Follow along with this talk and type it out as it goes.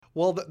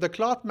Well, the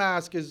cloth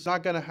mask is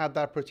not going to have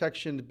that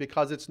protection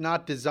because it's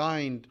not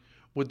designed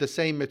with the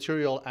same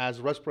material as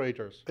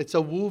respirators. It's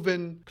a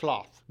woven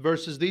cloth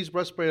versus these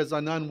respirators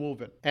are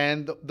non-woven.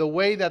 And the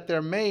way that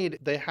they're made,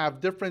 they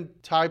have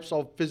different types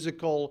of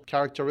physical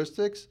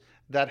characteristics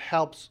that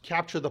helps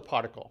capture the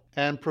particle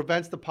and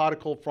prevents the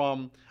particle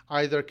from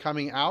either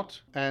coming out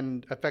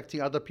and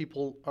affecting other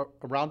people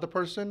around the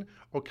person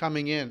or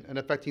coming in and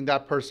affecting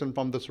that person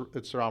from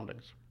its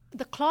surroundings.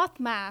 The cloth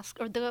mask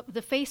or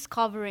the face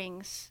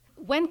coverings,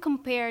 when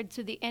compared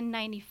to the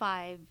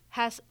N95,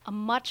 has a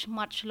much,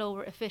 much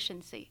lower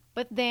efficiency.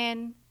 But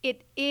then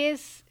it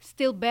is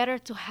still better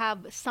to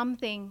have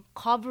something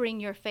covering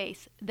your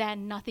face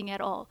than nothing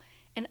at all.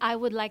 And I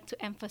would like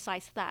to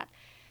emphasize that,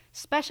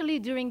 especially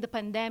during the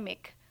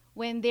pandemic,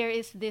 when there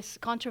is this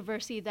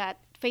controversy that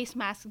face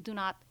masks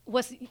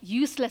was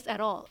useless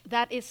at all.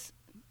 That is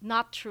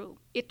not true.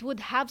 It would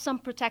have some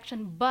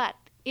protection, but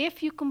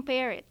if you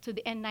compare it to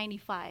the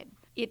N95,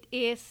 it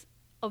is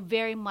a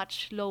very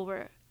much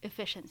lower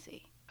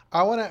efficiency.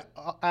 I want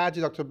to add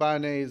to Dr.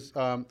 Bane's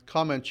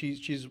comment.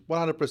 She's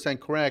 100%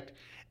 correct.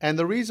 And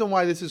the reason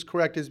why this is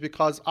correct is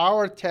because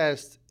our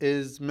test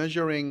is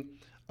measuring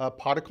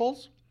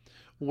particles,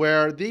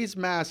 where these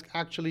masks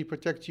actually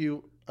protect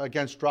you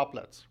against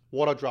droplets,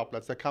 water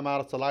droplets that come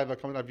out of saliva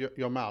coming out of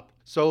your mouth.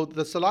 So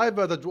the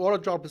saliva, the water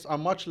droplets are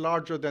much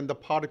larger than the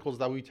particles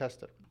that we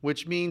tested,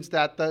 which means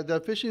that the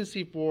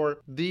efficiency for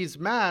these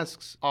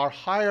masks are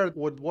higher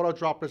with water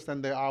droplets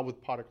than they are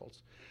with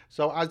particles.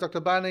 So as Dr.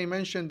 Bane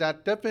mentioned,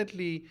 that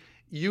definitely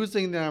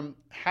using them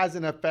has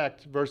an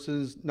effect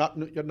versus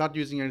not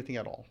using anything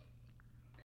at all.